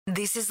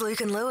This is Luke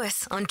and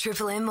Lewis on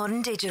Triple M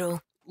Modern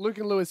Digital. Luke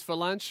and Lewis for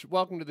lunch.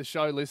 Welcome to the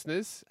show,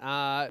 listeners.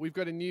 We've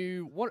got a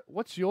new...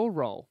 What's your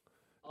role?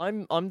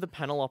 I'm the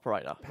panel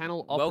operator.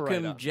 Panel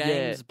operator. Welcome,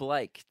 James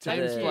Blake, to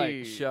James the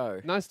Blake. show.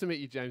 Nice to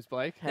meet you, James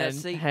Blake.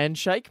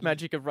 Handshake,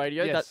 magic of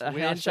radio. Yes, that a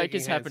we are handshake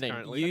shaking is hands happening.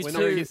 currently. You We're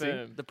two, not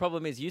kissing. the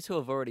problem is you two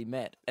have already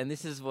met, and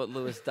this is what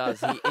Lewis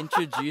does. He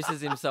introduces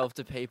himself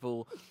to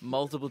people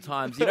multiple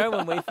times. You know,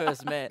 when we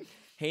first met,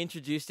 he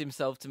introduced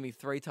himself to me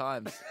 3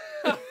 times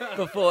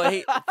before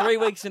 3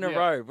 weeks in a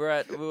row.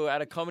 We were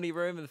at a comedy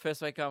room, and the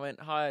first week I went,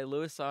 "Hi,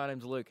 Lewis. My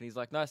name's Luke," and he's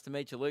like, "Nice to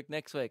meet you, Luke."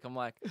 Next week I'm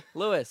like,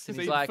 "Lewis," and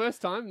So he's the like,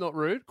 first time, not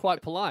rude,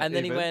 quite polite. and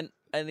then even.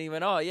 he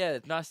went, "Oh yeah,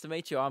 nice to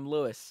meet you. I'm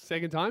Lewis."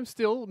 Second time,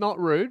 still not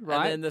rude,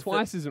 right? then the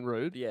Twice isn't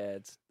rude. Yeah,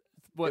 it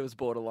What- was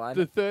borderline.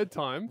 The third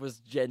time, was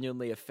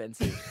genuinely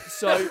offensive.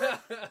 So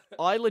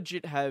I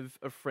legit have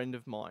a friend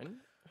of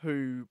mine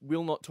who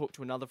will not talk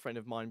to another friend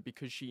of mine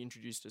because she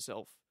introduced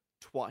herself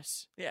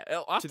twice. Yeah,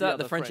 after the that,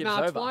 other the friendship's nah,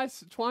 over.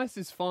 twice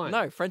is fine.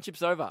 No,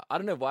 friendship's over. I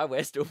don't know why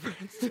we're still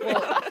friends.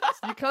 Well,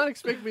 you can't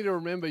expect me to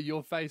remember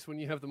your face when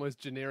you have the most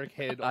generic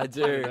head I on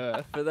do. planet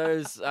Earth. For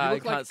those You who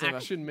look can't like see my...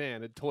 Action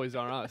Man at Toys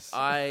R Us.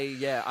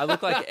 I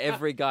look like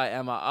every guy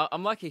Emma.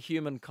 I'm like a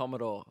human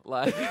Commodore.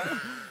 Like,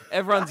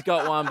 everyone's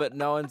got one, but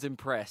no one's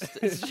impressed.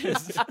 It's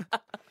just...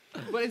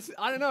 But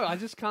I don't know.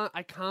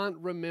 I can't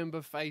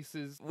remember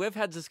faces. We've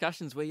had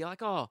discussions where you're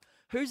like, "Oh,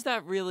 who's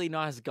that really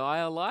nice guy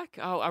I like?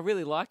 Oh, I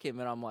really like him."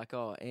 And I'm like,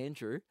 "Oh,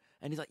 Andrew."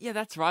 And he's like, "Yeah,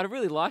 that's right. I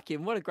really like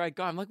him. What a great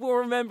guy." I'm like, "Well,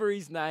 remember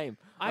his name."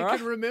 I all right?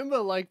 can remember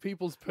like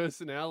people's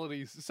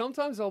personalities.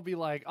 Sometimes I'll be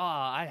like,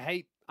 I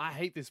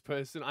hate this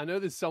person. I know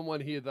there's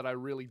someone here that I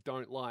really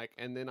don't like,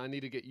 and then I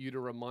need to get you to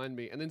remind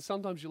me. And then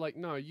sometimes you're like,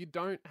 no, you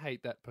don't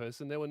hate that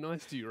person. They were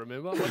nice to you,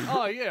 remember? I'm like,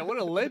 oh yeah, what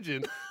a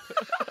legend.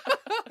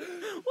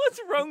 What's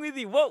wrong with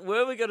you? What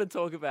were we going to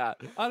talk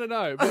about? I don't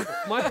know.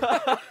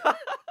 But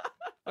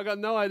I got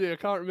no idea. I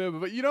can't remember.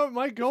 But you know,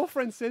 my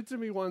girlfriend said to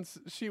me once,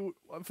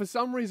 for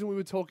some reason we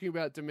were talking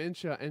about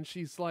dementia, and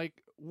she's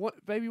like,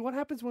 "What, baby, what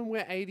happens when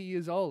we're 80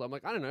 years old?" I'm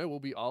like, "I don't know. We'll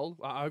be old.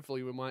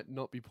 Hopefully we might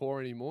not be poor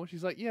anymore."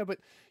 She's like, "Yeah, but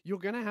you're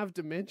going to have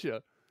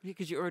dementia." Yeah,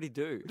 because you already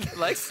do.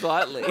 Like,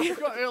 slightly. I've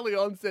got early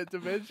onset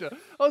dementia.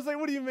 I was like,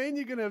 what do you mean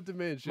you're going to have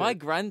dementia? My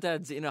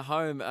granddad's in a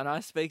home, and I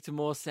speak to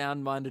more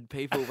sound-minded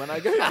people when I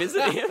go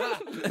visit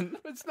him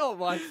It's not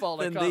my fault.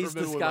 I than can't these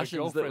remember where my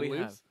discussions that girlfriend we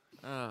lives.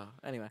 have.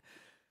 Oh, anyway.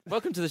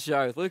 Welcome to the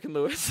show, Luke and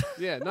Lewis.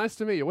 Yeah, nice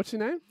to meet you. What's your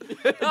name?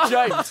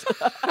 James.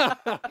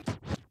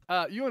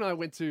 You and I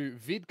went to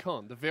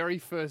VidCon, the very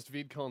first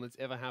VidCon that's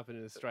ever happened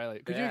in Australia.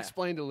 Could you Yeah.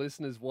 explain to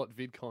listeners what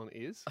VidCon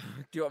is?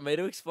 Do you want me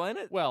to explain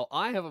it? Well,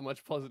 I have a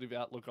much positive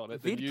outlook on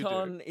it than you do.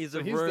 VidCon is So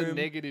a here's the room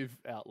negative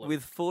outlook.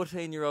 with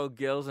 14-year-old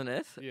girls in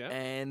it, Yeah.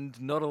 and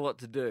not a lot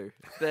to do.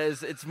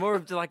 It's more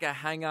of like a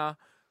hangar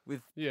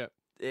with... Yeah.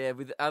 Yeah,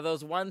 there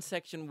was one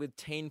section with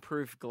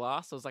teen-proof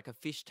glass. There was like a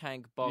fish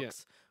tank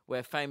box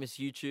where famous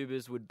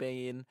YouTubers would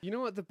be in. You know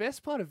what? The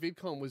best part of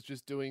VidCon was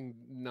just doing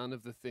none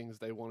of the things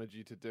they wanted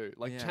you to do.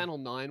 Like Yeah. Channel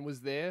 9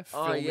 was there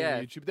Oh, filming yeah.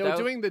 YouTube. They They were were-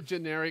 doing the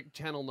generic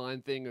Channel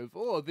 9 thing of,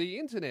 the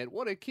internet.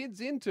 What are kids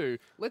into?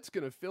 Let's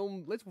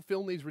film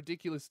these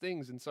ridiculous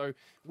things. And so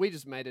we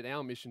just made it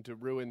our mission to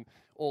ruin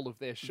all of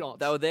their shots.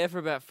 They were there for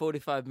about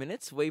 45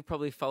 minutes. We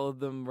probably followed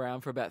them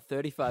around for about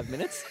 35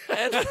 minutes.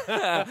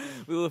 And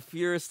we were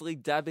furiously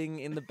dabbing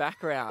in the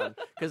background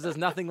because there's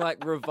nothing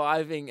like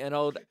reviving an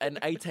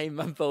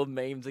 18-month-old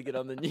meme to get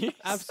on the news.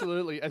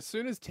 Absolutely. As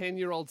soon as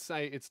 10-year-olds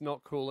say it's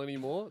not cool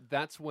anymore,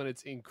 that's when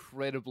it's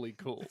incredibly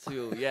cool.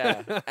 Cool,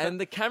 yeah. And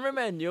the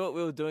cameraman knew what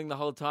we were doing the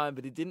whole time,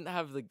 but he didn't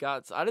have the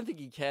guts. I don't think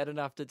he cared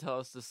enough to tell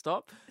us to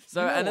stop.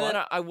 So, You know and then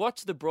what? I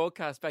watched the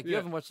broadcast back. You Yeah.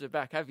 haven't watched it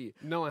back, have you?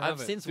 No, I I've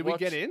haven't. since Did we watched...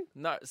 get in?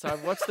 No, so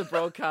I've watched the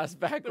broadcast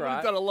back, We've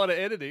right? done a lot of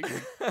editing.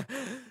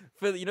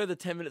 For the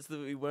 10 minutes that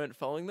we weren't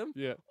following them.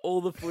 Yeah. All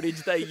the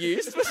footage they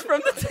used was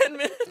from the 10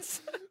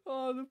 minutes.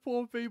 Oh, the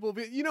poor people.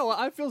 But you know what?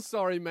 I feel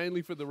sorry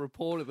mainly for the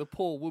reporter, the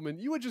poor woman.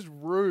 You were just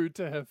rude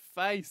to her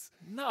face.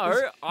 No,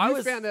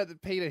 You found out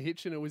that Peter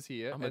Hitchener was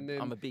here.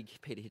 I'm a big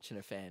Peter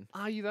Hitchener fan.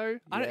 Are you though?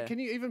 Yeah. Can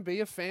you even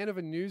be a fan of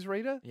a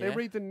newsreader? They Yeah.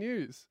 read the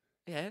news.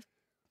 Yeah. Have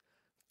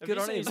Good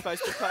you on seen him. his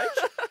Facebook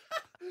page?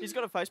 He's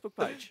got a Facebook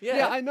page.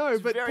 Yeah, I know,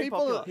 He's but very people,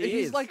 popular. He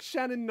he's is. like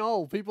Shannon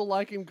Knoll. People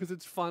like him because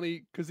it's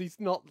funny, because he's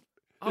not,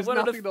 I there's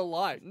wanted nothing to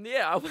like.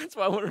 Yeah, that's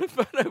why I wanted a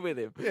photo with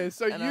him. Yeah,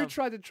 so And, you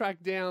tried to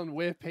track down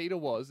where Peter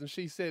was, and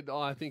she said,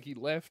 I think he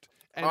left.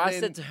 And I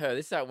then, said to her,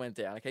 this is how it went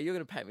down. Okay, you're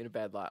going to paint me in a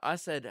bad light. I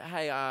said,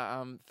 hey,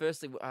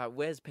 firstly,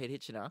 where's Pete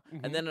Hitchener?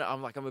 Mm-hmm. And then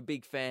I'm like, I'm a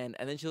big fan.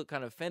 And then she looked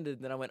kind of offended.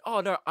 And then I went,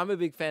 oh, no, I'm a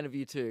big fan of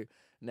you too.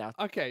 Now,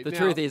 Okay, the now-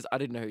 truth is, I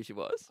didn't know who she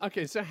was.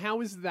 Okay, so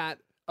how is that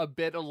a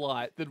better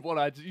light than what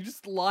I did? You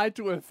just lied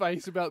to her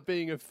face about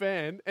being a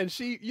fan, and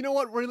she, you know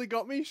what really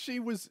got me? She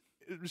was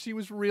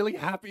really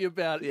happy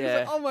about it. She was Yeah.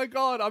 like, oh my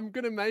God, I'm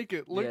going to make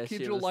it. Luke Yeah, she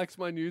Kidgel was- likes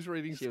my news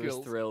reading She skills.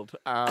 was thrilled.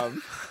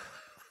 I'm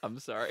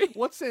sorry.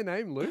 What's their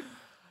name, Luke?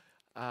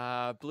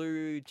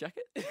 Blue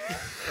jacket,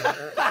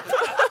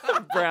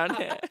 brown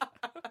hair.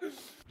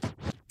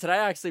 Today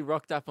I actually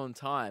rocked up on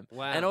time.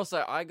 Wow. And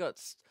also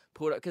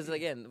pulled up because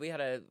again we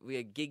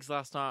had gigs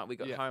last night. We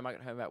got Yeah. home. I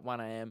got home about 1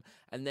 a.m.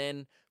 and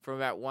then from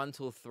about 1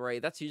 till 3.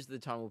 That's usually the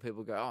time where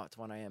people go, "Oh, it's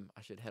 1 a.m.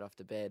 I should head off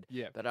to bed."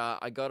 Yeah. But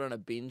I got on a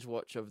binge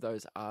watch of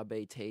those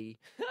RBT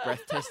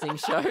breath testing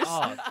shows.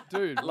 Oh,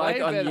 dude, Like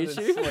way on better YouTube?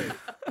 than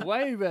sleep.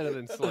 Way better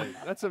than sleep.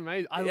 That's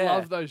amazing. I Yeah.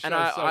 love those shows And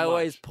I, so I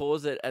always much.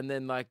 pause it and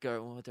then like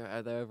go, "Oh,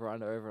 are they over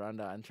under,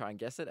 and try and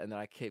guess it, and then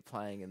I keep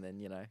playing and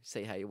then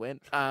see how you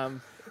went.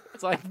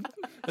 It's like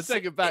I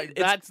take it back. it's-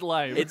 That's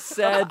lame. it's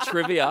sad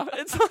trivia.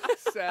 It's like,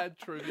 sad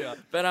trivia.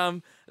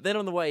 but then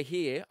on the way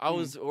here, I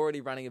was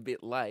already running a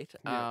bit late.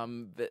 Yeah.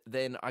 But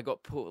then I got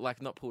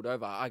not pulled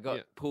over. I got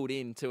Yeah. pulled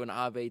into an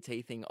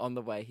RBT thing on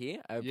the way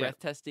here, a Yeah. breath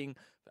testing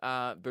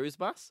booze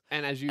bus.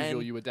 And as usual,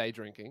 And- you were day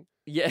drinking.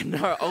 Yeah,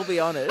 no, I'll be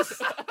honest.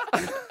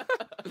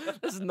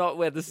 This is not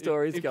where the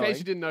story's In going. case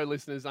you didn't know,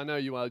 listeners, I know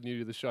you are new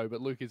to the show, but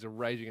Luke is a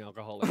raging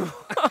alcoholic.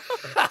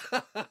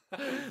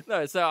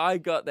 No, so I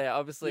got there.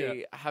 Obviously,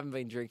 Yeah. I haven't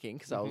been drinking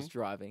because I was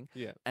driving.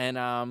 Yeah. And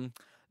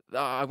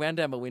I ran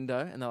down my window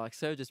and they're like,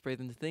 "So, just breathe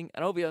in the thing."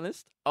 And I'll be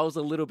honest, I was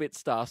a little bit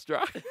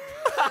starstruck.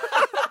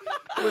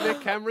 Were there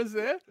cameras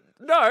there?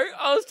 No,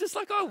 I was just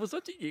like, I was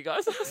watching you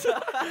guys.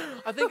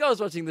 I think I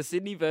was watching the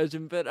Sydney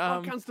version, but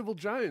Constable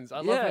Jones. I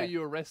love how yeah.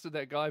 you arrested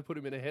that guy, put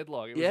him in a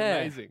headlock. It was yeah,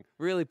 amazing.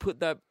 really put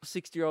that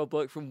 60-year-old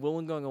bloke from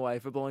Wollongong away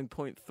for blowing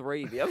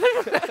 .3 the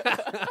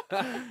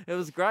other. It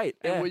was great.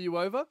 And Yeah. were you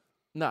over?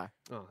 No.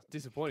 Oh,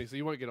 disappointing. So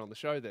you won't get on the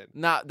show then.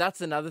 Nah,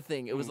 that's another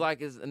thing. It was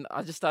like, and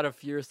I just started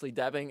furiously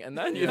dabbing, and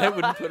then they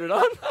wouldn't put it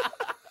on.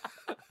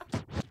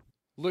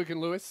 Luke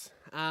and Lewis.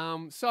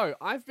 So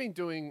I've been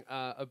doing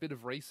a bit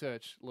of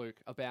research, Luke,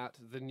 about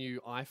the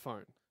new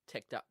iPhone.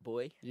 Teched up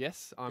boy.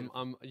 Yes, I'm.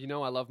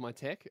 I love my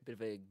tech. Bit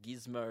of a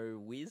gizmo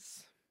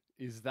whiz.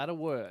 Is that a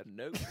word?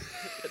 Nope.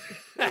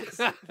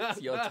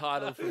 It's your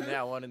title from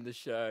now on in the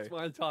show. It's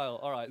my title.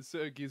 All right,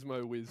 Sir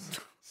Gizmo Whiz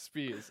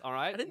Spears. All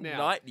right. I didn't now,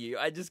 knight you.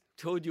 I just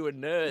called you a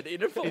nerd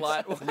in a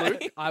polite way.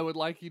 Luke, I would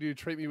like you to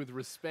treat me with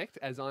respect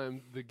as I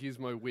am the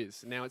Gizmo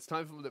Whiz. Now it's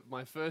time for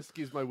my first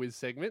Gizmo Whiz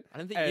segment. I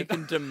don't think you and-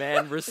 can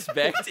demand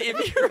respect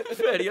if you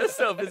refer to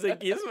yourself as a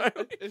gizmo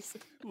whiz.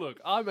 Look,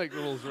 I make the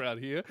rules around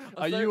here.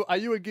 Are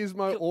thought- you a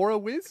Gizmo or a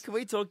Whiz? Can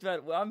we talk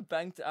about? Well, I'm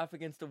banked up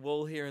against a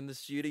wall here in the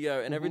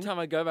studio, and every Mm-hmm. time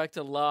I go back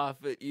to laugh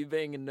at you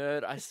being a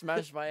nerd, I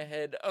smash my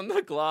head on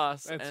the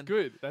glass. That's and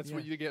good. That's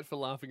what yeah. you get for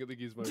laughing at the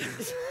Gizmo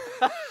Whiz.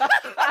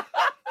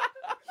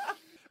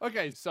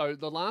 Okay, so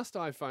the last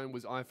iPhone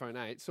was iPhone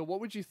 8. So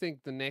what would you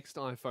think the next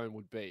iPhone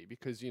would be?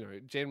 Because,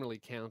 generally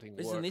counting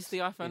Isn't works this the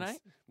iPhone in- 8?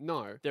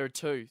 No. There are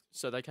two.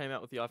 So they came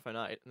out with the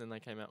iPhone 8 and then they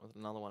came out with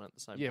another one at the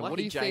same Yeah, time. what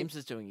Lucky do you James think?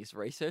 is doing his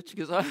research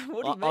because what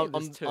do you mean?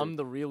 there's two? I'm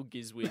the real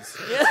Gizwiz.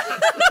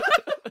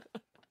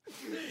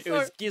 It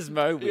was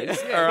Gizmo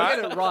whiz. Yeah, all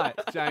right. get it right,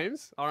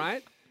 James. All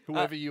right,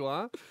 whoever you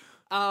are.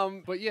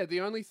 But yeah, the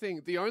only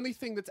thing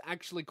that's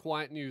actually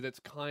quite new that's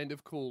kind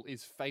of cool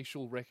is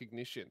facial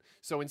recognition.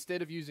 So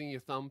instead of using your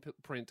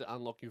thumbprint to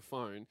unlock your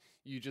phone,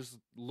 you just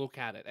look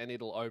at it and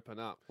it'll open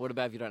up. What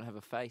about if you don't have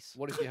a face?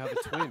 What if you have a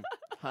twin?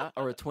 Huh?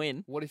 Or a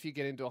twin? What if you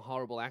get into a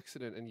horrible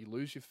accident and you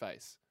lose your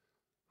face?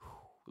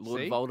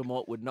 Lord See?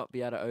 Voldemort would not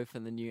be able to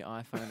open the new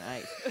iPhone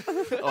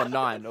 8 or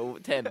 9 or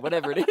 10,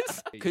 whatever it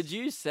is. Could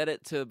you set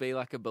it to be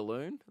like a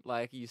balloon?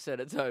 Like you set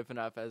it to open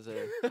up as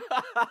a...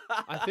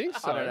 I think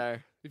so. I don't know.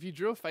 If you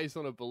drew a face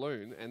on a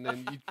balloon and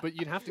then but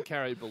you'd have to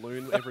carry a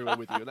balloon everywhere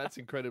with you, and that's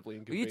incredibly Well,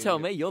 inconvenient. you tell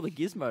me, you're the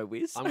Gizmo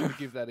whiz. I'm going to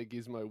give that a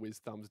Gizmo Whiz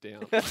thumbs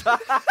down.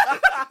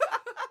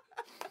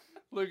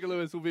 Luke and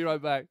Lewis, we'll be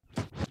right back.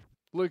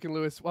 Luke and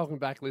Lewis, welcome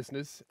back,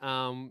 listeners.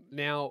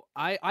 Now,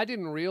 I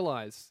didn't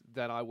realize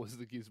that I was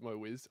the Gizmo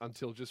Whiz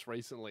until just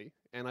recently,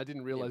 and I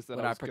didn't realize that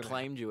when I I was gonna-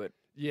 proclaimed you it.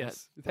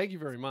 Yes, thank you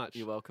very much.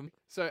 You're welcome.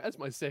 So, as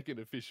my second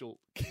official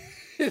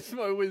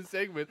Gizmo Whiz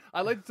segment,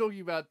 I'd like to talk to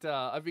you about,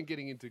 I've been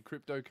getting into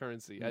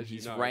cryptocurrency, as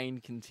His you know. reign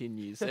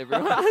continues.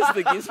 Everyone has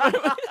the Gizmo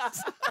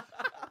whiz.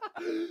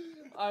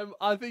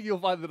 I think you'll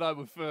find that I'm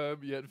a firm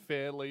yet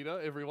fair leader,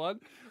 everyone.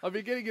 I've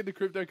been getting into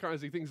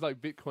cryptocurrency, things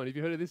like Bitcoin. Have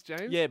you heard of this,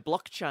 James? Yeah,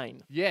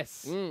 blockchain.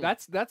 Yes,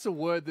 that's a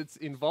word that's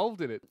involved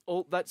in it.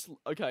 Oh, that's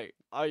okay.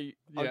 I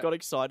Yeah. got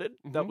excited.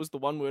 That Mhm. was the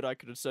one word I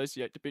could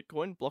associate to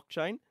Bitcoin,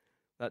 blockchain.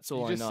 That's all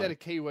You I just know. said a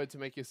keyword to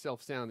make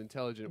yourself sound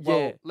intelligent. Yeah.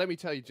 Well, let me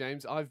tell you,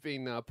 James, I've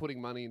been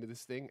putting money into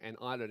this thing, and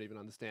I don't even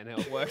understand how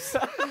it works.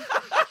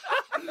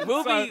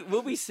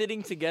 We'll be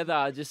sitting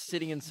together, just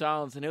sitting in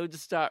silence, and he'll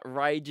just start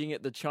raging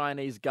at the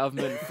Chinese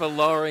government for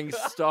lowering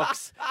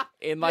stocks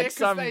in Yeah, like 'cause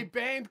some. they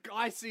banned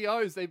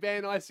ICOs. They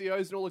banned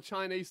ICOs, and all the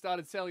Chinese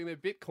started selling their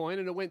Bitcoin,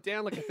 and it went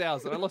down like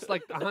 1,000. I lost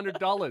like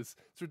 $100.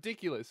 It's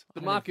ridiculous.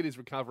 The market is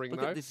recovering,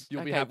 Look though. at this.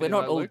 You'll be Okay, happy we're to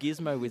not know, all Luke.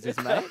 Gizmo whizzes,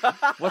 mate.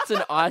 What's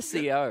an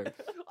ICO?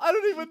 I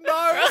don't even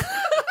know.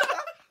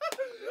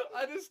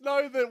 I just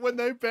know that when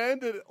they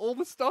banned it, all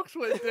the stocks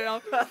went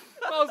down. I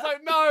was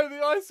like, no, the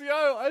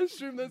ICO. I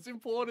assume that's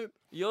important.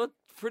 You're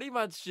pretty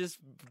much just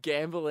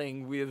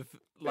gambling with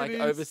like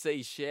is.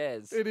 overseas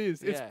shares. It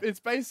is. Yeah. It's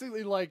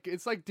basically like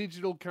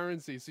digital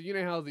currency. So you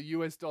know how the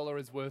US dollar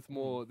is worth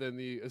more than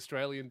the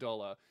Australian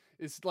dollar.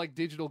 It's like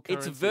digital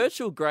currency. It's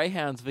virtual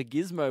greyhounds for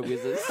Gizmo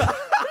whizzes.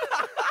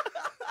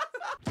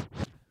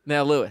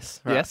 Now,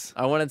 Lewis. Right, Yes?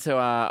 I wanted to.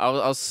 I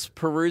was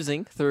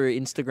perusing through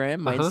Instagram,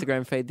 my Uh-huh.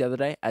 Instagram feed the other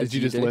day. As Did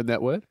you just do. learn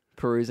that word?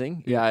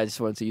 Perusing? Yeah, I just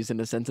wanted to use it in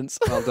a sentence.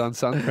 Well done,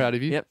 son. Proud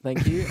of you. Yep,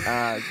 thank you.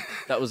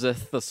 That was a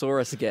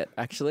thesaurus get,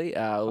 actually.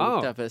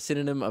 Looked up a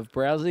synonym of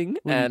browsing,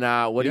 and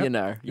what do Yep. you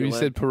know? You learn-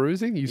 said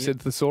perusing. You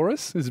said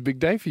thesaurus. It's a big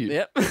day for you.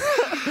 Yep.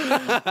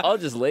 I'll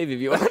just leave if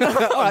you want. All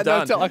right,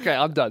 I'm done. okay,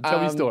 I'm done. Tell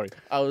me your story.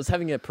 I was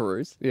having a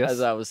peruse, Yes.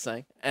 as I was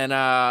saying, and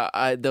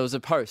there was a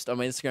post on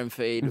my Instagram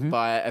feed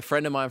by a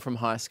friend of mine from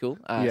high school.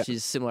 Yeah.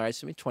 She's similar age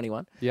to me,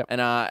 21. Yep.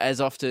 And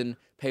as often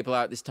people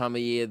are at this time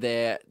of year,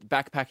 they're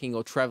backpacking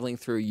or traveling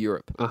through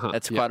Europe. Uh-huh,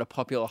 That's yeah. quite a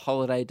popular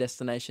holiday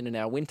destination in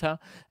our winter.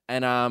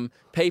 And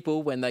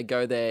people, when they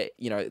go there,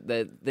 these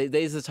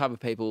are the type of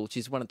people.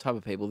 She's one of the type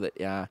of people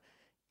that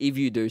if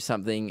you do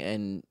something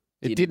and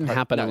It didn't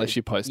happen unless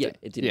you posted. Yeah,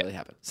 it didn't really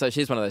happen. So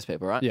she's one of those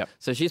people, right? Yep.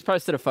 So she's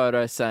posted a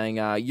photo saying,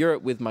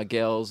 Europe with my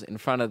girls in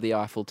front of the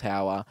Eiffel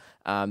Tower.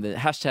 The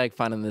hashtag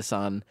fun in the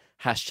sun,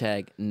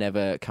 hashtag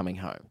never coming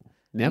home.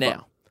 Never.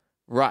 Now,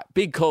 right,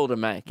 big call to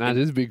make. That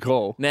is a big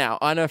call. Now,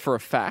 I know for a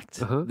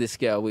fact Uh-huh. this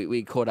girl,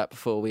 we caught up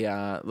before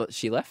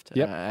she left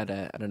Yep. at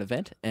an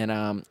event. And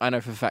I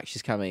know for a fact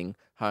she's coming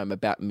home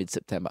about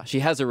mid-September. She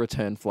has a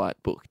return flight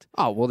booked.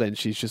 Oh, well, then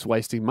she's just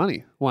wasting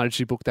money. Why did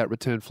she book that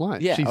return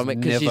flight? Yeah,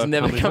 because she's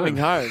never coming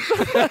home.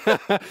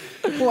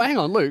 Well, hang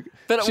on, Luke.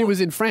 But She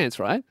was in France,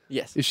 right?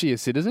 Yes. Is she a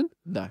citizen?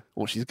 No.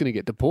 Well, she's going to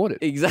get deported.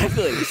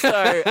 Exactly.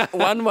 So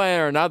one way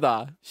or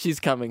another, she's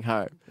coming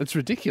home. That's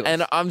ridiculous.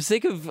 And I'm just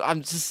sick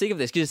of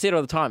this because you see it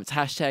all the time. It's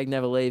hashtag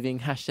never leaving,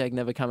 hashtag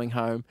never coming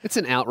home. it's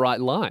an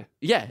outright lie.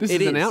 Yeah, This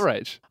it is an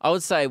outrage. I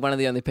would say one of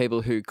the only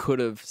people who could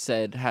have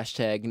said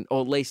hashtag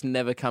or at least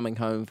never coming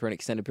home for an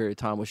extended period of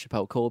time was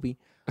Chappelle Corby.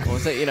 Or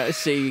so,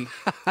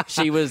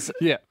 she was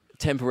Yeah.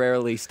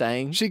 temporarily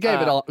staying. She gave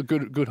it a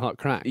good hot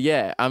crack.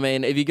 Yeah, I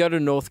mean, if you go to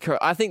North Korea,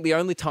 I think the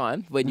only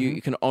time when Mm-hmm.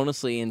 you can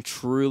honestly and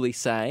truly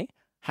say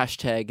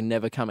hashtag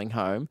never coming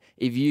home,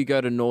 if you go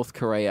to North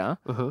Korea,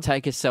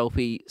 take a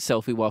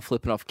selfie while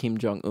flipping off Kim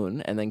Jong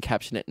Un, and then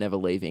caption it "never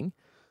leaving."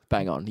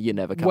 Bang on, you're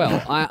never coming. Well,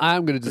 home. I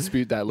am going to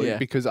dispute that, Luke, Yeah.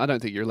 because I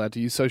don't think you're allowed to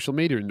use social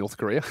media in North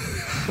Korea.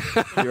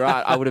 You're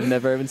right. I would have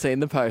never even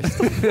seen the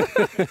post.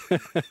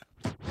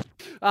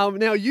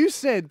 Now, you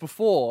said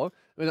before,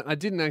 and I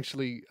didn't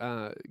actually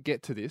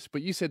get to this,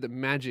 but you said that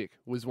magic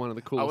was one of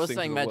the I coolest was things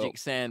saying in the magic world.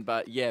 sand,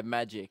 but yeah,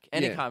 magic.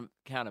 Any Yeah.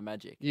 kind of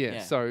magic.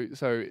 Yeah. So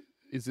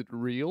is it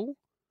real?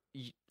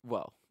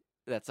 Well,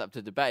 that's up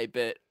to debate,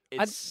 but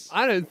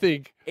I don't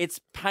think. it's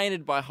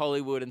painted by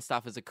Hollywood and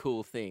stuff as a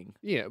cool thing.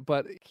 Yeah,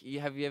 but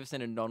Have you ever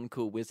seen a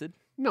non-cool wizard?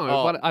 no.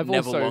 Oh, But I've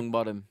Neville also.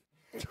 Longbottom.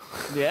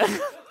 Yeah.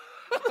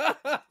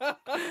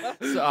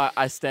 So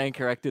I stand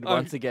corrected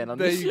once again on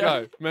There this you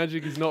show. go.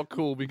 Magic is not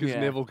cool because Yeah.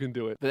 Neville can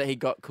do it. But he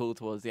got cool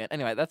towards the end.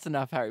 Anyway, that's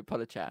enough Harry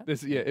Potter chat.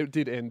 It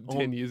did end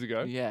 10 years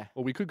ago. Yeah.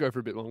 Or we could go for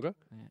a bit longer.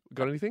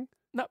 Got anything?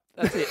 No,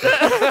 that's it.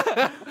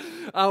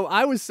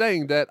 I was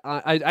saying that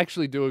I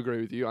actually do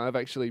agree with you. I've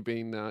actually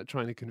been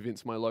trying to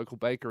convince my local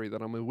bakery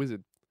that I'm a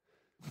wizard.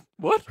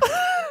 What?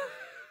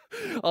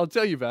 I'll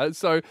tell you about it.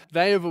 So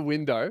they have a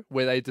window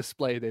where they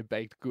display their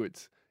baked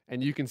goods,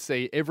 and you can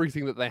see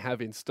everything that they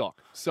have in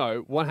stock.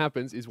 So what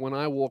happens is when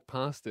I walk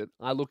past it,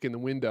 I look in the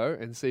window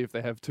and see if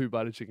they have 2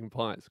 butter chicken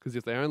pies. Because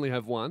if they only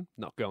have one,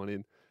 not going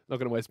in. Not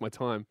going to waste my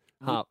time.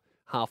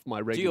 Half my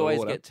regular Do you always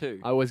order. get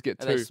 2? I always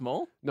get Are 2. they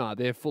small? No,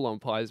 they're full on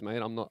pies,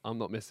 mate. I'm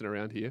not messing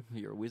around here.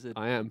 You're a wizard.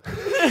 I am.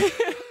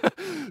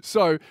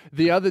 So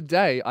the other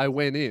day I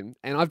went in,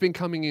 and I've been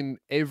coming in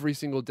every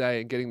single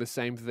day and getting the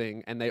same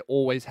thing, and they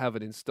always have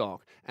it in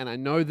stock. And I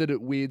know that it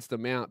weirds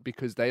them out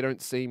because they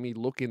don't see me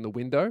look in the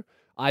window.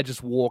 I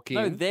just walk in.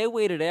 No, they're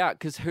weirded out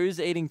because who's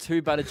eating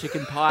 2 butter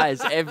chicken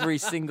pies every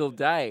single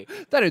day?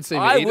 They don't see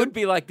me I eat would it.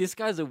 be like, this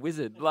guy's a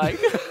wizard. Like,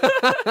 you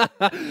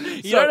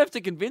So- don't have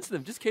to convince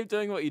them. Just keep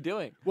doing what you're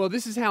doing. Well,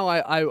 this is how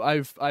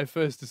I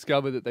first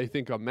discovered that they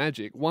think I'm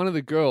magic. One of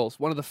the girls,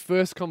 one of the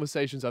first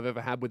conversations I've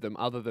ever had with them,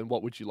 other than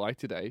 "What would you like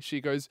today?" She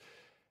goes,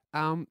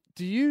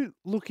 "Do you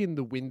look in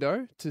the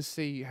window to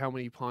see how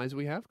many pies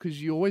we have?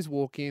 Because you always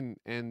walk in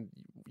and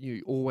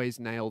you always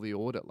nail the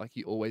order. Like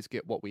you always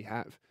get what we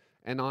have."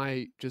 And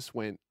I just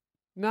went,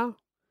 "No."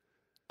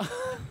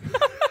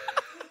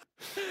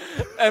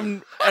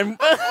 And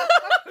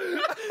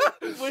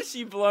was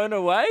she blown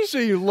away?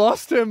 She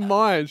lost her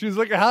mind. She was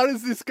like, "How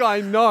does this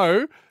guy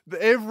know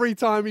that every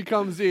time he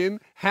comes in,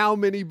 how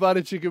many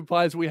butter chicken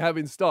pies we have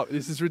in stock?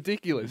 This is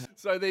ridiculous."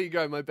 So there you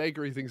go. My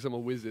bakery thinks I'm a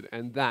wizard.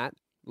 And that,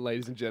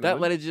 ladies and That,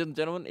 gentlemen, ladies and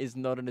gentlemen, is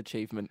not an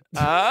achievement.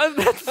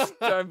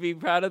 Don't be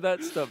proud of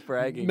that. Stop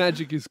bragging.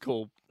 magic is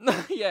cool.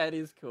 Yeah, it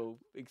is cool,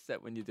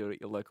 except when you do it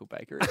at your local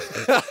bakery.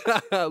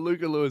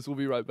 Luca Lewis will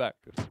be right back.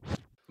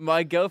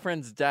 My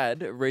girlfriend's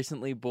dad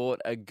recently bought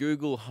a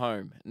Google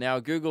Home. Now,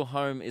 a Google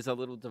Home is a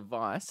little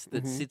device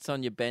that sits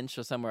on your bench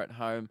or somewhere at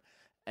home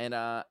and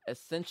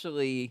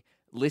essentially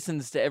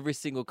listens to every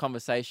single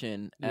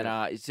conversation.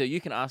 Yeah. And so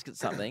you can ask it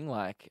something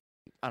like,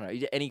 I don't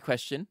know, any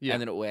question, Yeah.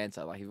 and then it will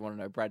answer. Like if you want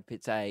to know Brad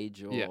Pitt's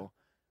age or Yeah.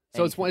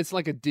 So And it's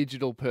like a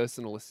digital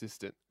personal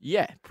assistant.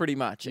 Yeah, pretty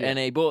much. Yeah. And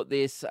he bought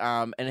this,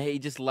 and he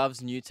just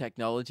loves new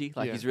technology.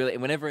 Like Yeah. he's really,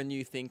 whenever a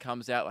new thing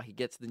comes out, like he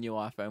gets the new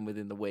iPhone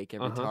within the week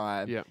every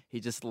time. Yeah. He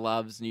just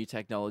loves new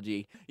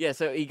technology. Yeah,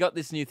 so he got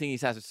this new thing.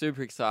 He's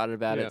super excited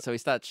about Yeah. it. So he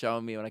started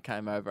showing me when I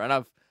came over, and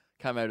I've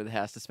come over to the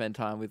house to spend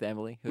time with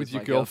Emily, who's With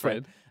your my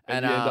girlfriend.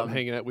 And you end up um,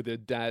 hanging out with her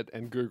dad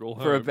and Google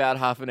for Home. about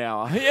half an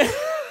hour. Yeah.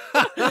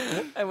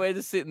 And we're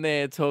just sitting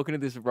there talking to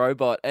this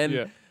robot. And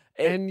Yeah.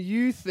 And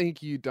you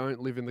think you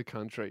don't live in the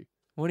country.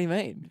 what do you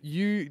mean?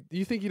 You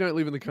think you don't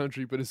live in the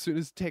country, but as soon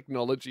as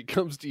technology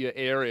comes to your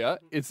area,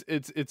 it's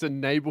a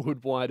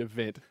neighborhood wide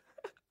event.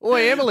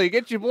 Oi, Emily,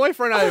 get your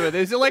boyfriend over.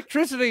 There's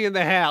electricity in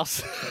the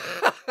house.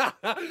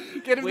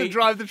 Get him to We-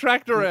 drive the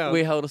tractor around.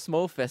 We held a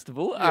small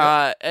festival,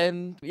 Yeah.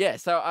 and yeah,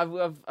 so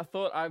I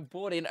thought I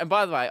bought in. And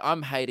by the way,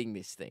 I'm hating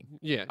this thing.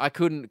 yeah. I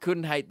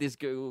couldn't hate this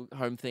Google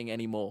Home thing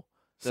anymore.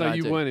 So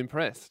you weren't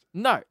impressed.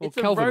 No, Well, it's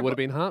a Kelvin would robot. have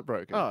been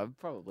heartbroken. Oh,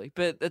 probably,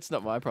 but that's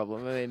not my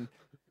problem. I mean,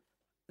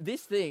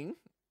 this thing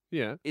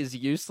Yeah. is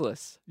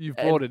useless. You've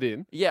And- brought it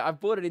in. Yeah, I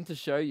brought it in to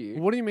show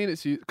you. What do you mean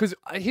it's you? Because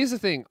here's the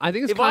thing. I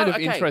think it's If kind I- of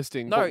okay,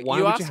 interesting, no, but why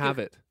you would you ask have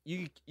if-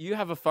 it? You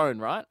have a phone,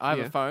 right? I have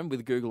Yeah. a phone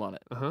with Google on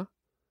it, Uh-huh.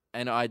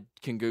 and I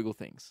can Google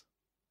things.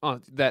 Oh,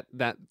 that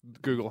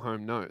Google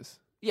Home knows.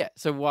 Yeah,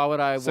 so why would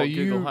I So want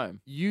Google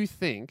Home you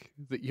think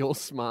that you're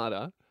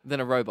smarter. than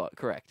a robot?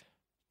 Correct.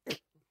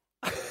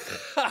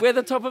 We're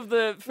the top of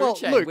the food Well,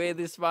 chain. look, We're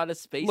the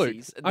smartest Luke,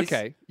 species.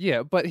 okay,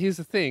 yeah, but here's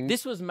the thing.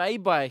 This was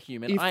made by a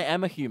human. If- I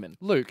am a human.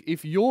 Luke,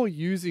 if you're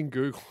using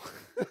Google,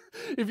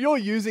 if you're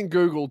using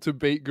Google to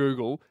beat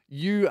Google,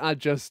 you are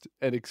just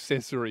an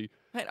accessory.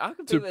 Mate, I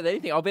could To- beat it with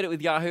anything. I'll bet it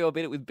with Yahoo. I'll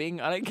bet it with Bing.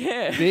 I don't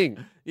care.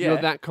 Bing, you're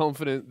Yeah. that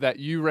confident that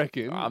you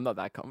reckon I'm not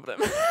that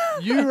confident.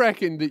 you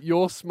reckon that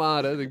you're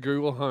smarter than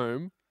Google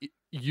Home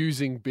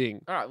using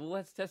Bing. All right, well,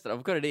 let's test it.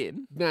 I've got it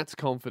in. That's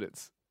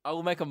confidence. I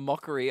will make a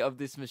mockery of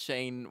this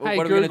machine. Hey,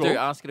 what are we going to do? Google.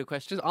 Ask it a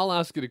question? I'll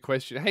ask it a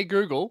question. Hey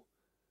Google,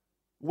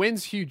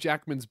 when's Hugh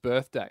Jackman's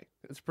birthday?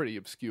 That's pretty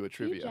obscure Hugh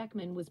trivia.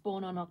 Jackman was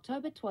born on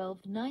October 12,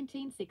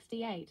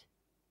 1968.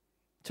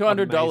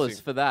 $200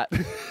 Amazing. for that.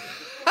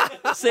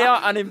 See how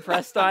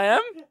unimpressed I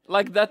am?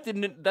 Like that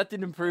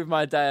didn't improve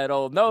my day at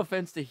all. No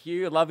offense to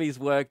Hugh, love his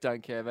work,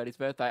 don't care about his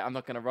birthday. I'm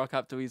not going to rock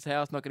up to his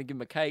house, not going to give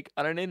him a cake.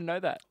 I don't need to know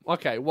that.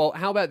 Okay, well,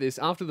 how about this?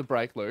 After the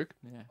break, Luke,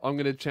 Yeah. I'm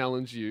going to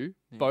challenge you,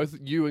 both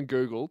you and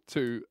Google,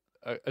 to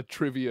a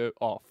trivia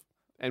off,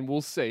 and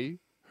we'll see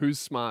who's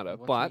smarter.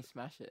 Watch but me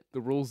smash it.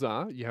 the rules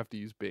are you have to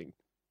use Bing.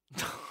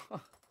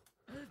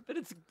 But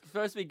it's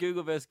supposed to be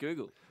Google versus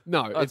Google.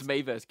 No, Oh, it's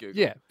me versus Google.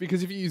 Yeah,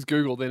 because if you use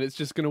Google, then it's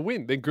just going to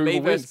win. Then Google Me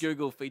versus wins.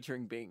 Google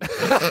featuring Bing.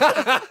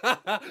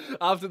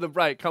 After the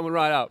break, coming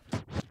right up.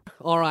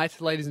 All right,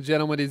 ladies and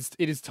gentlemen,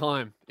 it is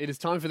time. It is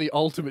time for the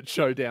ultimate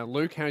showdown.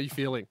 Luke, how are you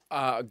feeling?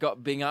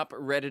 Got Bing up,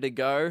 ready to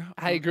go.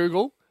 Hey,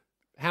 Google,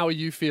 how are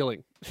you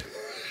feeling?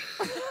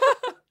 I'm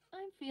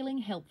feeling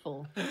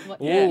helpful. What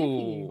can I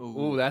do for you?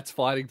 Ooh, that's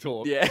fighting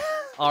talk. Yeah.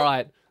 All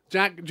right,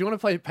 Jack, do you want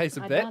to place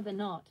a I'd bet? rather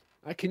not.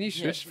 Can you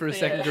shush for a Yeah.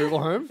 second, Google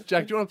Home?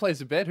 Jack, do you want to place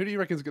a bet? Who do you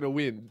reckon is going to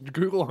win,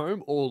 Google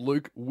Home or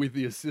Luke with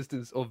the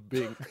assistance of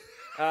Bing?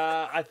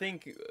 I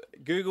think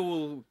Google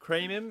will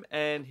cream him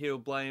and he'll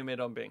blame it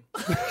on Bing.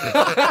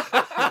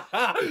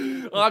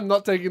 I'm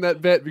not taking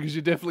that bet because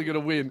you're definitely going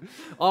to win.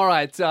 All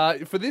right,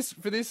 for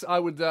this, I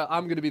would.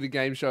 I'm going to be the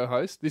game show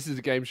host. This is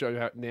a game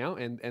show now,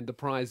 and the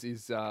prize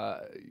is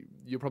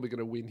you're probably going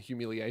to win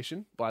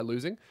humiliation by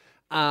losing.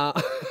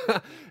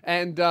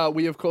 And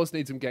we of course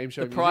need some game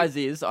show. The prize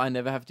is I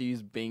never have to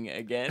use Bing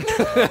again.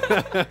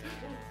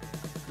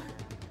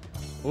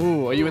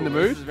 Ooh, are you in the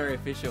mood? This is very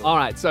official. All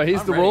right, so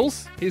here's I'm the ready.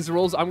 rules. Here's the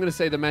rules. I'm going to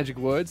say the magic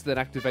words that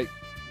activate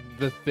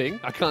the thing.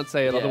 I can't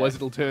say it, Yeah. otherwise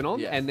it'll turn on,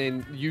 Yeah. and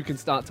then you can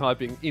start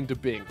typing into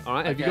Bing. All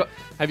right, Okay.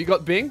 have you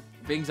got Bing?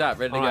 Bing's up,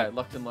 ready to All go, right.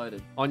 locked and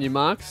loaded. On your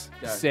marks,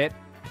 Go. set,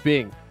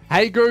 Bing.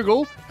 Hey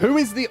Google, who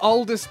is the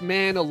oldest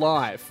man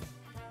alive?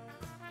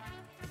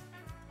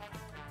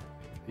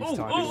 He's Oh,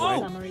 typing oh, away.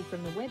 oh. Summary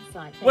from the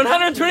website.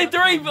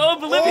 123! Oh,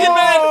 Bolivian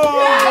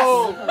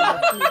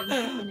Oh!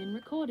 man! In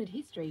recorded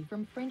history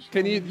from French.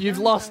 Can you? colony You've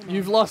Saint lost. Thomas.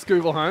 You've lost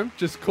Google Home.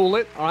 Just cool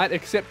it. All right,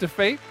 accept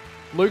defeat.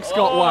 Luke's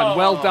got one.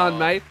 Well done,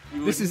 mate.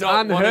 You This would is not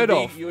wanna unheard be-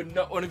 of. You would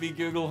not want to be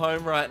Google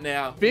Home right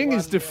now. Bing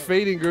is One-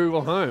 defeating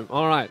Google Home.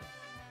 All right.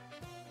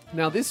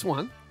 Now this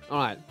one. All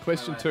right.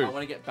 Question Alright, two. I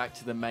want to get back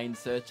to the main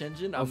search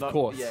engine. Of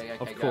course. Yeah, okay,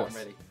 Of go, course. I'm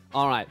ready.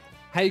 All right.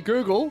 Hey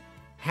Google,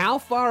 how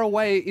far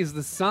away is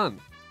the sun?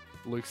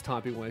 Luke's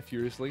typing away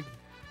furiously.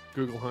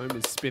 Google Home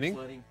is spinning.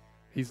 Loading.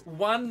 He's.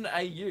 1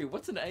 AU.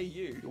 What's an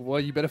AU? Well,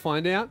 you better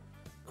find out.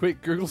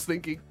 Quick, Google's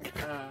thinking.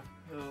 My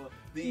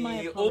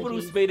The orbital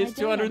apologies. speed is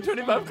I don't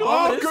 225 understand. Oh,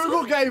 kilometers.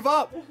 Google gave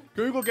up.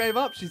 Google gave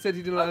up. She said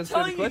he didn't I'm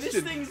understand the telling you,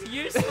 this question. thing's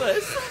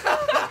useless.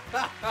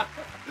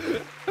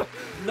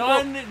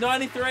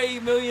 93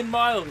 million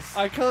miles.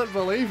 I can't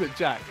believe it,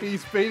 Jack.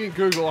 He's beating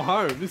Google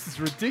Home. This is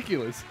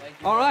ridiculous. Thank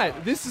you All very right,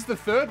 much. this is the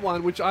third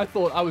one, which I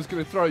thought I was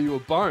going to throw you a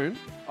bone.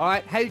 All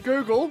right, hey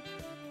Google,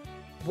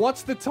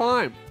 what's the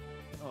time?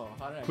 Oh,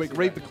 I don't Quick, see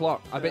read that. the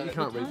clock. I bet you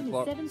can't read Time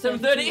the is clock. 7:30.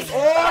 7:30.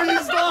 Oh,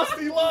 he's lost.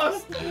 He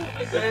lost.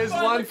 There's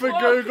one for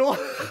Google.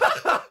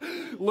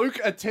 Luke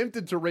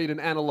attempted to read an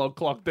analog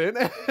clock then,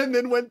 and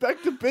then went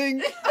back to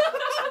Bing.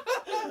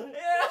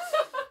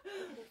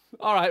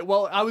 All right.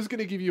 Well, I was going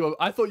to give you.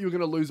 I thought you were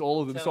going to lose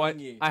all of them, Telling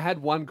you. I had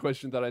one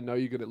question that I know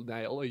you're going to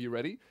nail. Are you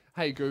ready?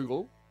 Hey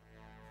Google,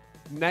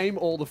 name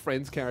all the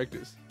Friends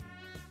characters.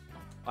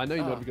 I know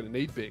you're not going to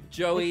need Bing. The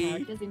Joey,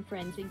 characters in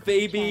Friends include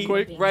Phoebe, Chandler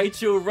Quick. Bing,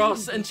 Rachel,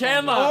 Ross, and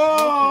Chandler.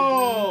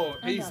 Oh,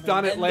 And he's others.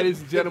 done it, And ladies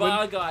and the gentlemen.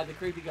 bar guy, the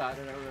creepy guy. I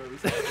don't know what we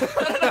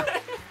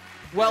said.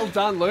 Well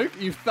done, Luke.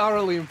 You've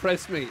thoroughly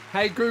impressed me.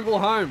 Hey Google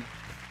Home,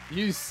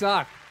 you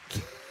suck.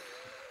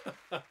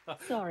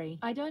 Sorry,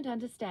 I don't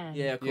understand.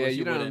 Yeah, of course Yeah,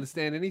 you don't wouldn't.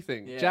 understand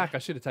anything. Yeah. Jack, I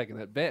should have taken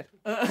that bet.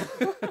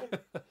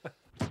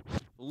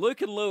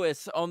 Luke and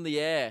Lewis on the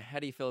air. How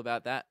do you feel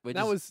about that? We're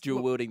That just was-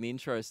 dual wielding the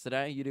intros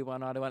today. You do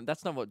one, I do one.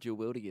 That's not what dual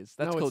wielding is.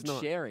 That's No, it's called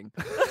not. sharing.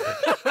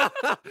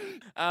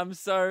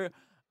 So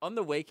on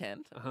the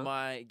weekend, Uh-huh.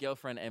 my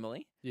girlfriend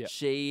Emily, Yeah.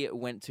 she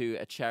went to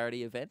a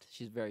charity event.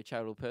 She's a very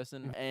charitable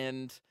person,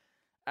 and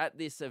at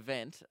this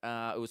event,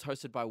 it was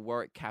hosted by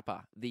Warwick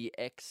Kappa, the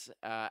ex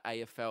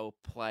AFL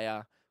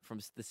player from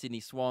the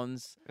Sydney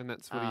Swans. And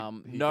that's what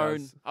he known,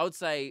 does. I would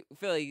say,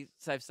 fairly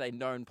safe to say,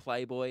 known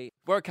playboy.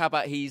 Warwick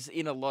Kappa, he's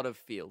in a lot of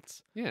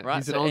fields. Yeah, right?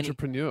 he's an So- and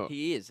entrepreneur.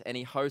 He is, and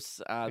he hosts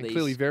and these.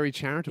 clearly very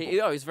charitable.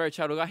 He's a very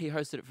charitable guy. He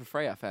hosted it for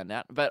free, I found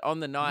out. But on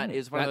the night, it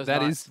was one of those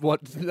That nights.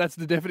 that's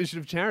the definition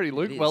of charity,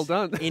 Luke. It Well is.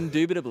 done.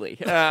 Indubitably.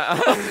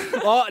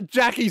 Oh,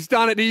 Jackie's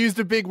done it. He used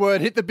a big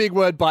word. Hit the big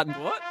word button.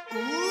 What?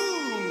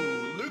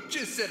 Ooh, Luke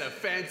just said a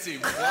fancy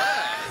word.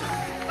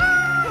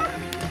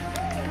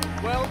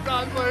 Well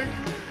done, Luke.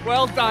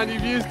 Well done.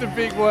 You've used a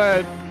big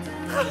word.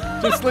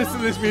 Just listen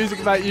to this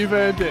music, mate. You've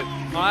earned it.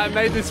 I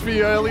made this for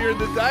you earlier in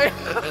the day.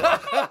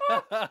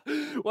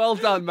 Well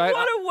done, mate.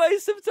 What a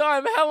waste of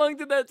time. How long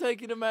did that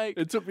take you to make?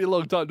 It took me a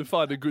long time to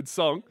find a good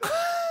song.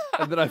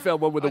 And then I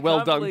found one with a I well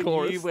can't done believe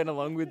chorus. You went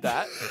along with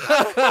that.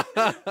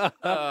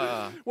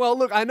 Well,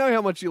 look, I know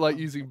how much you like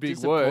using big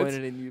words.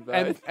 Disappointed in you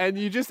both. And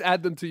you just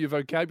add them to your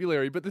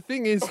vocabulary. But the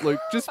thing is, Luke,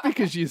 just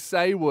because you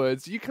say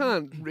words, you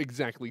can't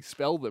exactly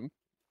spell them.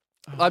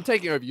 I'm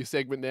taking over your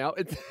segment now.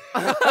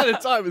 The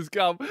time has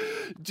come.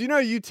 Do you know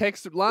you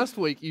texted last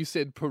week? You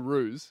said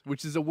peruse,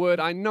 which is a word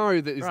I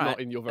know that is Right.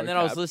 not in your vocab. And then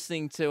I was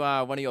listening to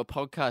one of your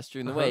podcasts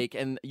during the Uh-huh. week,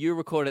 and you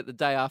recorded it the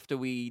day after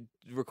we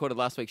recorded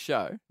last week's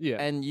show. Yeah.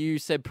 And you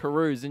said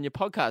peruse in your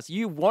podcast.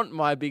 You want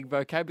my big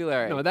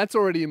vocabulary. No, that's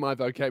already in my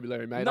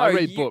vocabulary, mate. No, I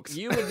read you, books.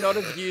 You would not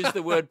have used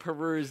the word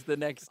peruse the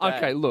next day.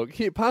 Okay, look,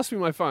 here, pass me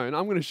my phone.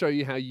 I'm going to show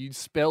you how you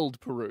spelled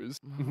peruse.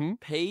 Mm-hmm.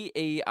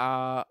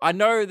 P-E-R. I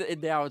know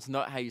that now it's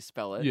not how you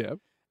spell it. Yeah.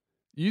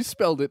 You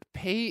spelled it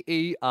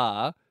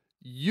P-E-R-U-O-Z-Z,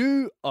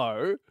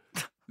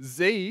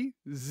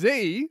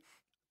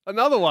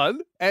 another one,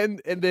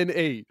 and then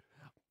E.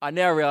 I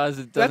now realize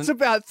it That's doesn't.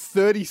 about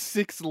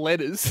 36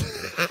 letters.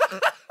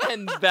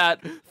 And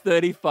about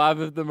 35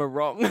 of them are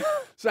wrong.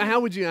 So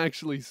how would you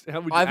actually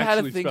I've had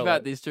to actually think spell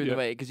about it? this during Yeah.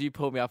 the week because you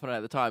pulled me up on it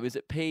at the time. Is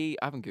it P?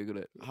 I haven't Googled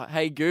it.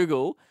 Hey,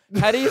 Google,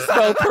 how do you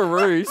spell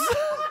peruse?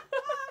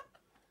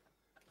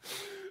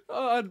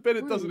 Oh, I bet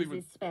it doesn't Bruise even.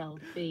 is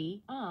spelled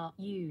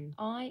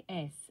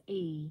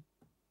B-R-U-I-S-E.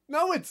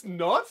 No, it's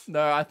not.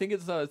 No, I think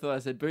it's not what I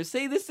said. Boo.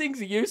 See, this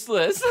thing's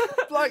useless.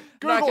 Like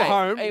No, Google okay.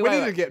 Home. Hey, we wait, need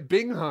to wait. get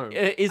Bing Home.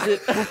 Is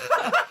it?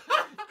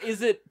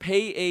 Is it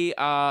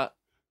P-E-R-U-S-E?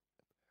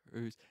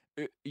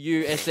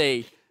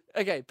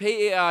 Okay,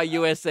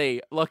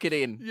 P-E-R-U-S-E. Lock it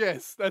in.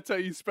 Yes, that's how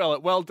you spell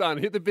it. Well done.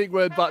 Hit the big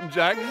word button,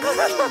 Jack.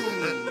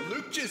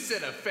 Luke just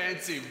said a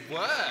fancy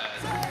word.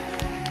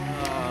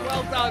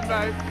 Well done,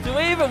 mate. Do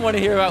we even want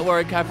to hear about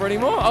Warwick Kappa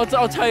anymore? I'll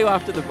tell you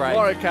after the break.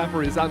 Warwick Kappa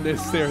is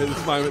unnecessary at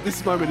this moment.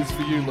 This moment is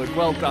for you, Luke.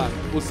 Well done.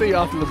 We'll see you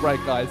after the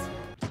break, guys.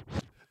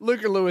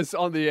 Luke and Lewis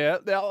on the air.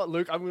 Now,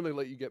 Luke, I'm going to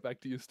let you get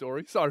back to your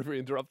story. Sorry for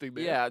interrupting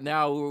there. Yeah,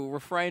 now we'll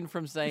refrain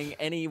from saying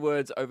any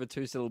words over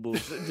 2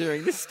 syllables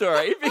during this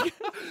story. because-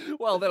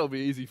 Well, that'll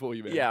be easy for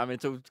you, man. yeah, I mean,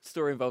 it's a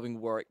story involving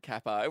Warwick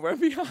Kappa. It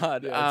won't be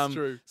hard. Yeah, that's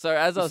true. So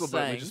as I This was will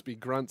saying, just be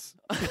grunts.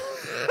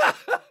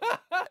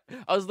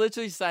 I was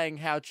literally saying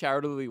how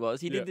charitable he was.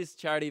 He Yeah. did this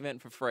charity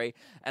event for free,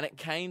 and it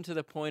came to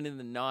the point in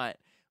the night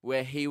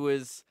where he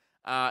was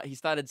he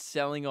started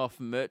selling off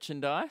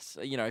merchandise,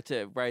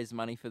 to raise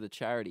money for the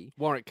charity.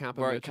 Warwick Kappa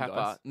Warwick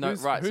merchandise. Kappa. No,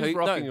 who's, right, Who's so he- no,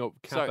 rocking a so-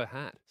 Kappa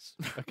hat?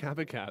 A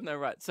Kappa cap. No,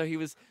 right. So he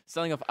was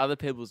selling off other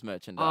people's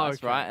merchandise,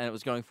 okay. right? And it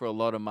was going for a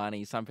lot of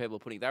money. Some people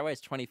are they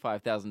raised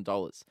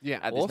 $25,000 Yeah,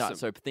 at this awesome. night.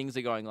 So things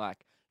are going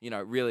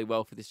really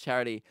well for this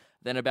charity.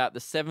 Then about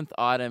the 7th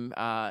item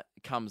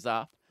comes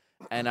up,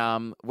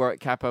 and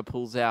Warwick Kappa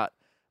pulls out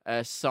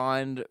a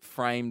signed,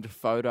 framed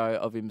photo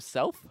of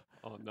himself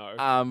Oh,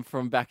 no.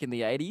 from back in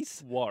the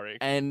 80s. Warwick.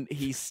 And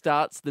he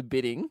starts the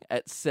bidding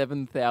at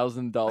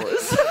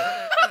 $7,000.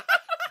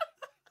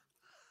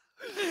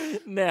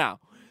 Now,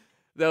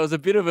 there was a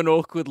bit of an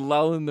awkward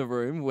lull in the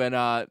room when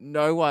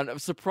no one,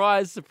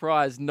 surprise,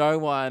 no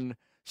one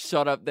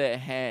shot up their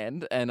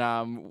hand and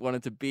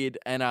wanted to bid,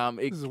 and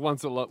This is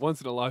once in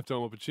a lifetime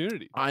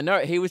opportunity. I know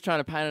he was trying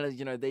to paint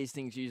it as, these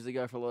things usually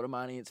go for a lot of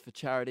money. It's for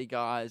charity,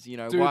 guys. Do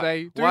why,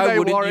 they? Do why they,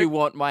 wouldn't you Warwick?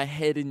 want my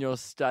head in your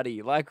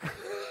study? Like,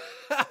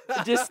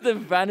 just the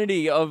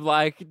vanity of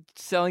like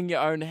selling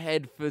your own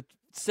head for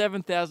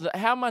 $7,000.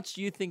 How much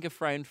do you think a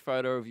framed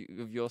photo of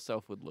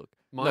yourself would look?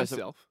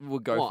 Myself?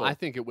 Would go Well, for. I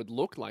think it would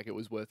look like it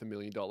was worth $1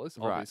 million.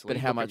 Obviously, Right, but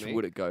how much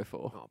would it go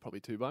for? Oh,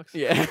 probably $2.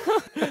 Yeah,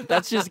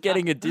 that's just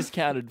getting a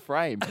discounted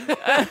frame.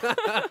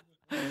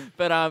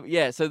 But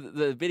yeah, so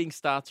the bidding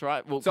starts,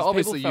 right? Well, So 'cause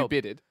obviously people you felt-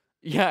 bidded.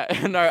 Yeah,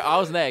 no, I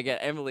wasn't there again.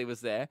 Emily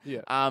was there.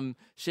 Yeah.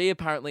 She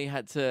apparently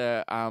had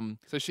to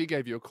So she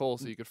gave you a call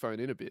so you could phone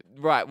in a bit.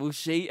 right. Well,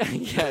 she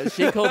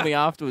she called me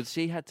afterwards.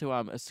 She had to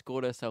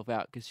escort herself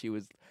out because she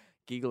was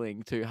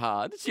giggling too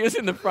hard. She was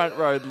in the front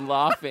row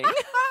laughing.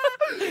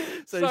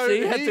 So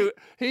she had to.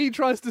 He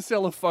tries to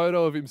sell a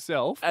photo of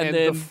himself, And and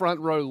then- the front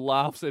row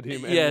laughs at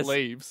him and Yes.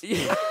 leaves.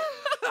 Yeah.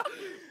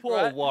 Poor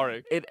Right.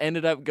 Warwick. It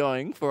ended up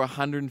going for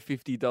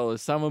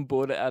 $150. Someone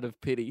bought it out of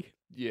pity.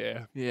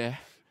 Yeah. Yeah.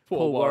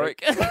 Poor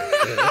Warwick.